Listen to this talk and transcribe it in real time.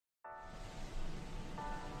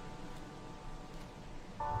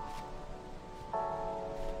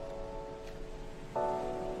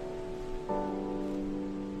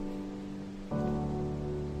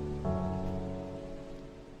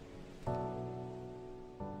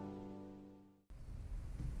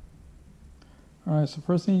Alright, so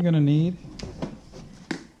first thing you're going to need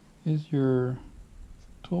is your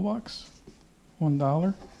toolbox,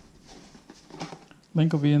 $1.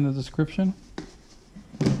 Link will be in the description.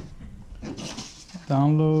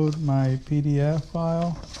 Download my PDF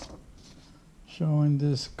file showing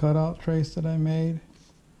this cutout trace that I made.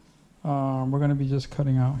 We're going to be just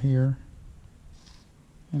cutting out here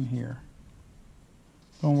and here.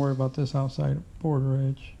 Don't worry about this outside border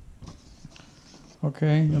edge.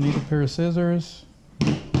 Okay, you'll need a pair of scissors.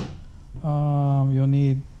 You'll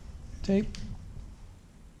need tape.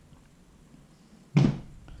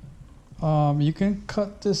 You can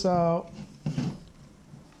cut this out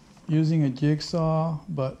using a jigsaw,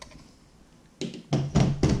 but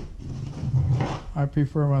I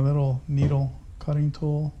prefer my little needle cutting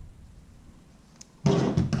tool.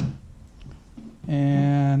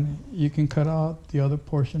 And you can cut out the other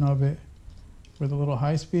portion of it with a little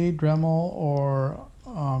high-speed Dremel or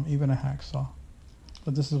even a hacksaw.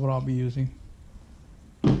 But this is what I'll be using.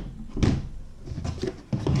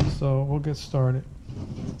 So we'll get started.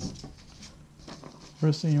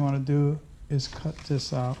 First thing you want to do is cut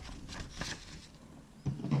this out.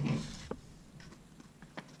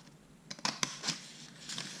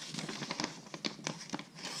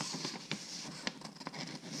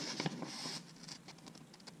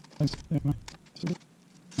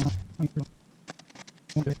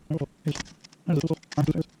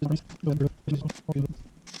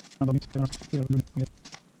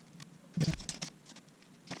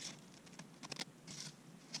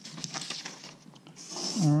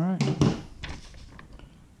 All right,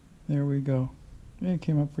 there we go. It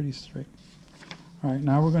came up pretty straight. All right,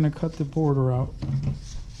 now we're going to cut the border out.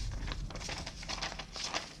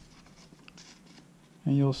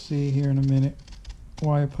 And you'll see here in a minute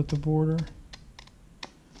why I put the border.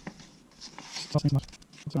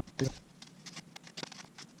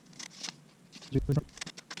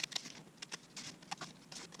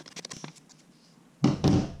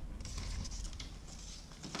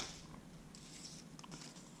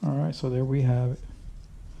 Alright, so there we have it.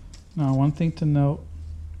 Now one thing to note,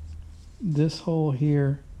 this hole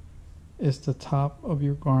here is the top of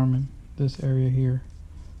your Garmin, this area here.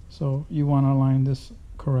 So you want to align this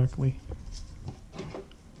correctly.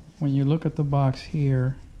 When you look at the box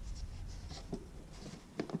here,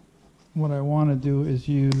 what I want to do is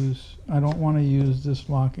I don't want to use this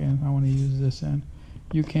lock end, I want to use this end.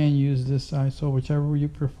 You can use this side, so whichever you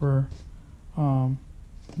prefer,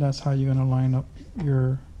 that's how you're going to line up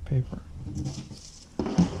your paper,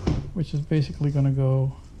 which is basically going to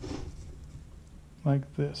go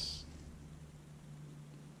like this.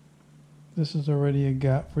 This is already a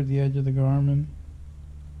gap for the edge of the Garmin,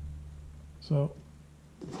 so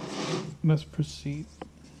let's proceed.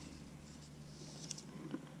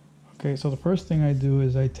 Okay, so the first thing I do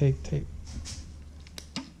is I take tape.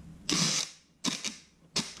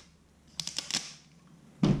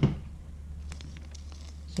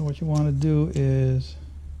 So what you want to do is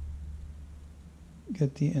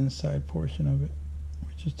get the inside portion of it,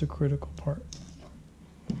 which is the critical part.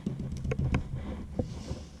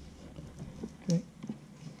 Okay.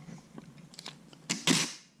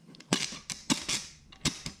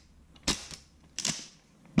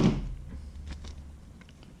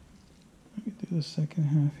 Let me do the second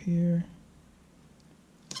half here.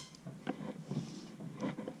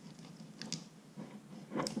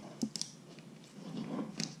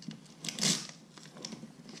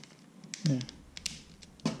 Yeah.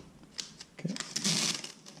 Okay.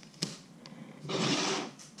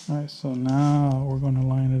 All right, so now we're going to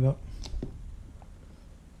line it up.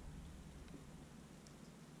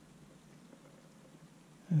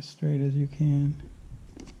 As straight as you can.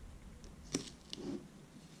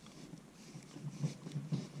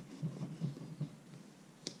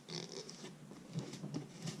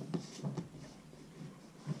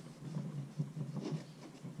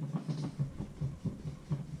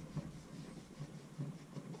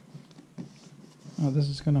 Now this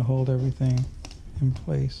is going to hold everything in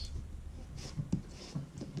place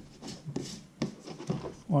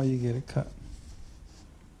while you get it cut.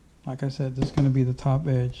 Like I said, this is going to be the top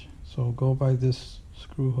edge, so go by this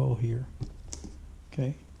screw hole here.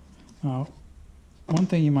 Okay. Now, one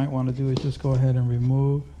thing you might want to do is just go ahead and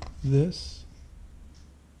remove this.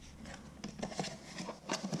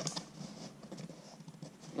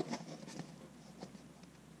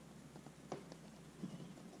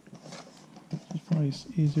 It's probably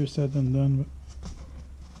easier said than done,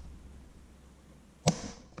 but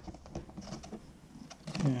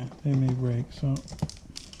yeah, they may break, so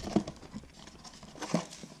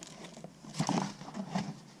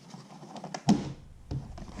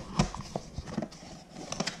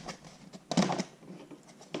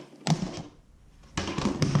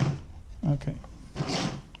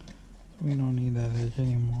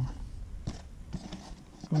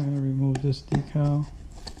this decal.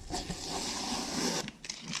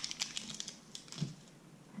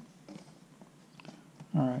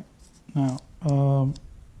 All right, now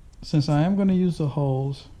since I am going to use the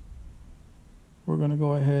holes, we're going to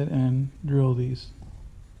go ahead and drill these.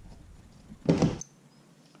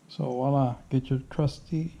 So voila, get your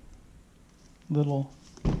trusty little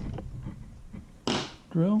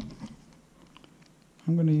drill.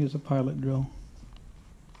 I'm going to use a pilot drill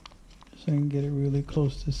so I can get it really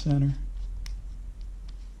close to center.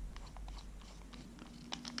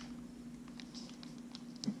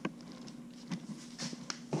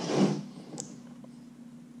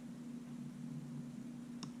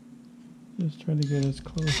 Just try to get as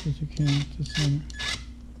close as you can to center.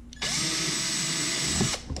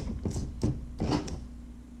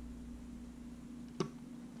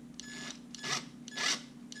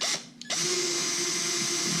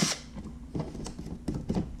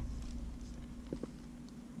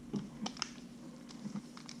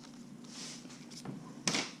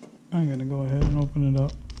 I'm going to go ahead and open it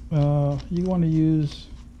up. You want to use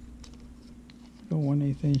a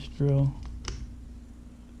 1/8 inch drill.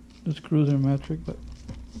 This screws are metric, but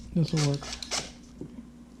this will work.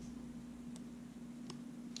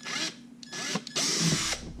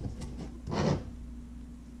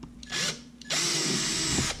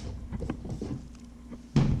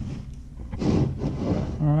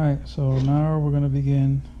 Alright, so now we're going to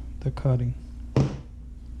begin the cutting.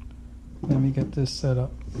 Let me get this set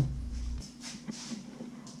up.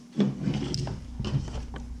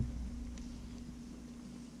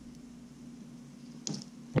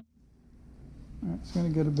 It's going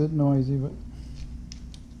to get a bit noisy, but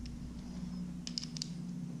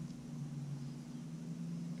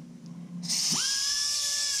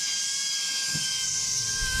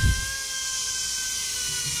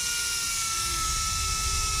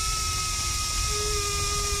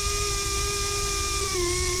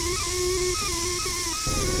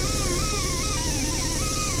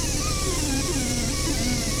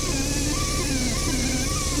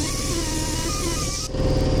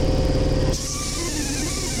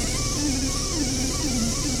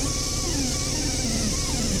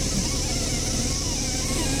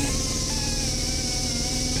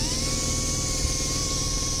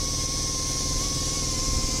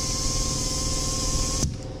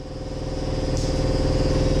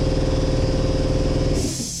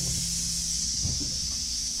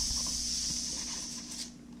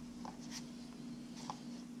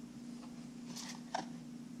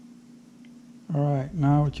alright,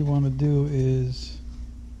 now what you want to do is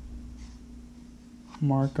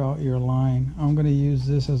mark out your line. I'm going to use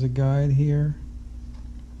this as a guide here.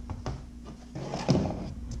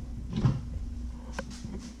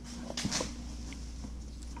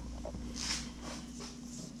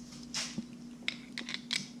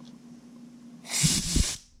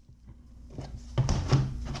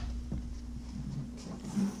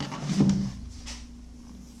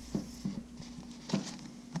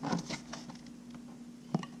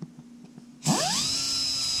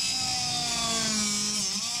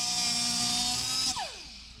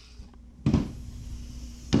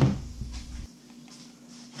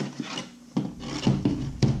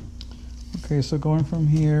 Okay, so going from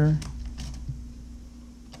here,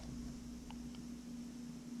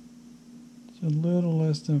 it's a little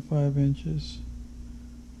less than 5 inches,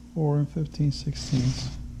 4 15/16.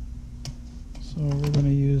 So we're going to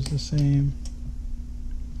use the same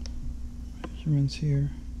measurements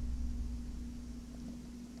here.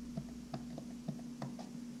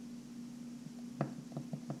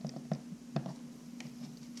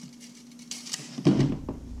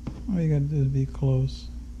 All you got to do is be close.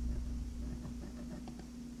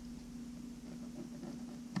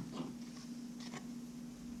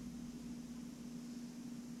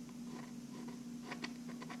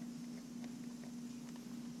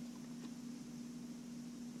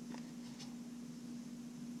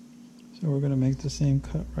 So we're going to make the same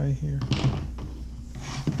cut right here,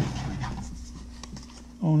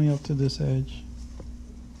 only up to this edge.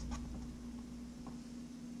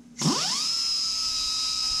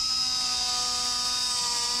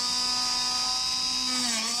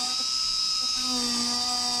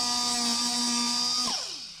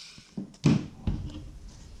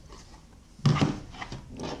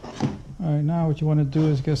 Alright, now what you want to do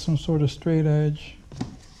is get some sort of straight edge.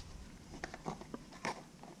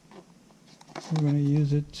 We're going to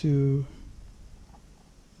use it to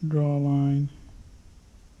draw a line.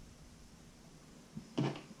 To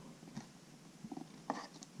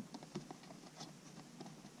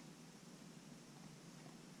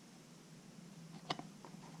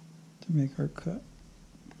make our cut.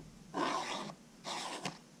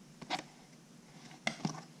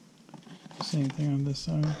 Same thing on this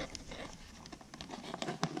side.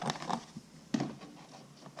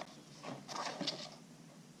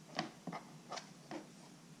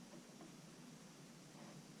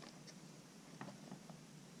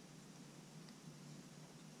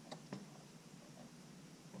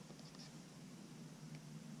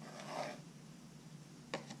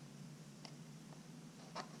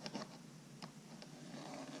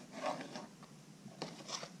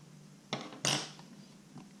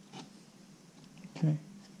 Okay,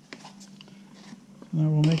 now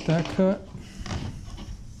we'll make that cut.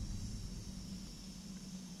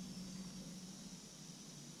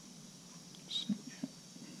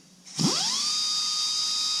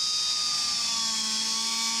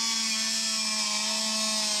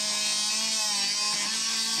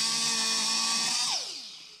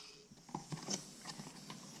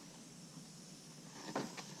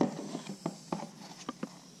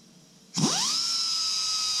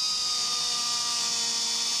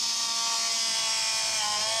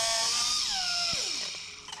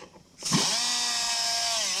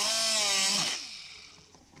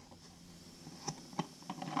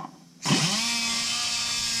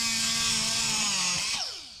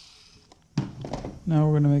 Now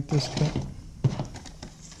we're going to make this cut.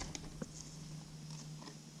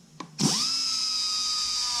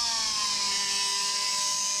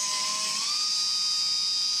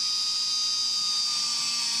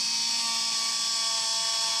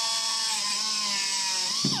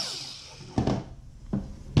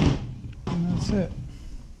 And that's it.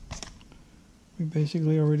 We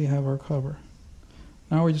basically already have our cover.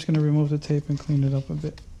 Now we're just going to remove the tape and clean it up a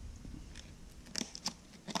bit.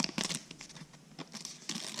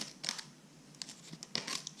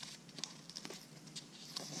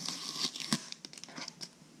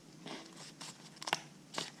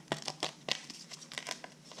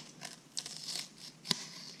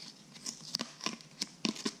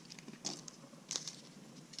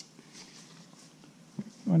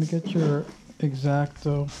 You want to get your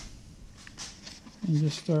X-Acto and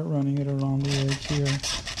just start running it around the edge here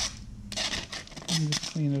and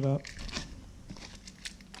just clean it up.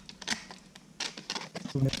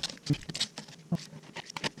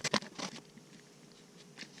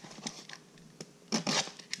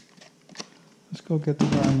 Let's go get the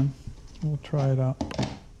Garmin. We'll try it out.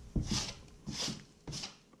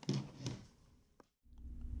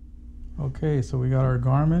 Okay, so we got our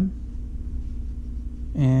Garmin.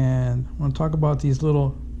 And I'm going to talk about these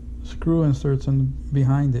little screw inserts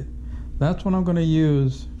behind it. That's what I'm going to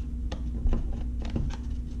use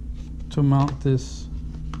to mount this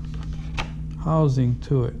housing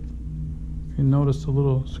to it. You notice the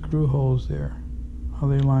little screw holes there, how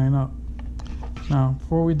they line up. Now,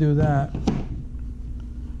 before we do that,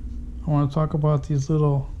 I want to talk about these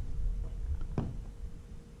little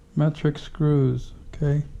metric screws,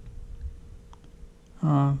 okay?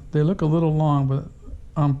 They look a little long, but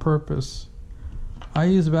on purpose. I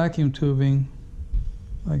use vacuum tubing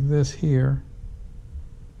like this here,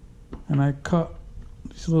 and I cut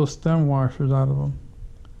these little stem washers out of them.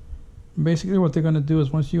 Basically what they're going to do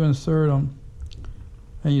is once you insert them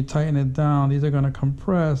and you tighten it down, these are going to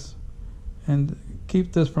compress and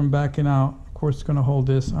keep this from backing out. Of course, it's going to hold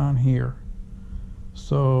this on here.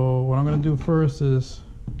 So what I'm going to do first is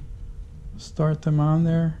start them on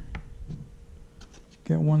there,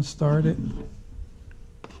 get one started.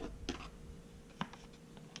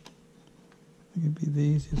 I think it'd be the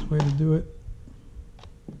easiest way to do it.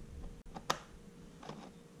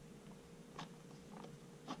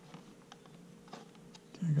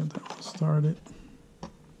 Okay, I got that one started.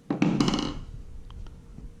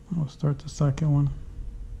 I'll start the second one.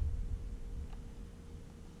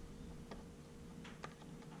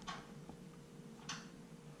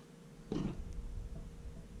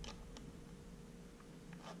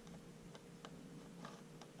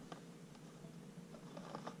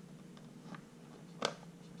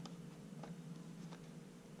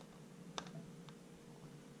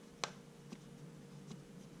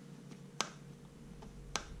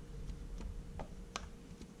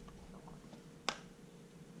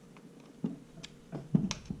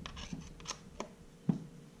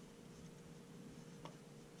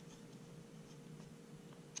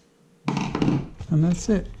 And that's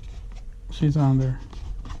it. She's on there.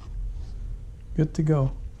 Good to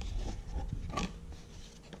go.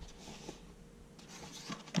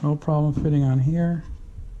 No problem fitting on here.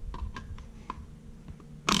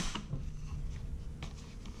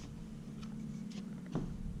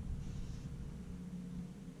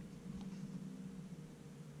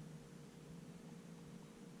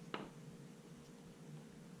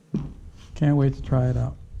 Can't wait to try it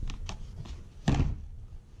out.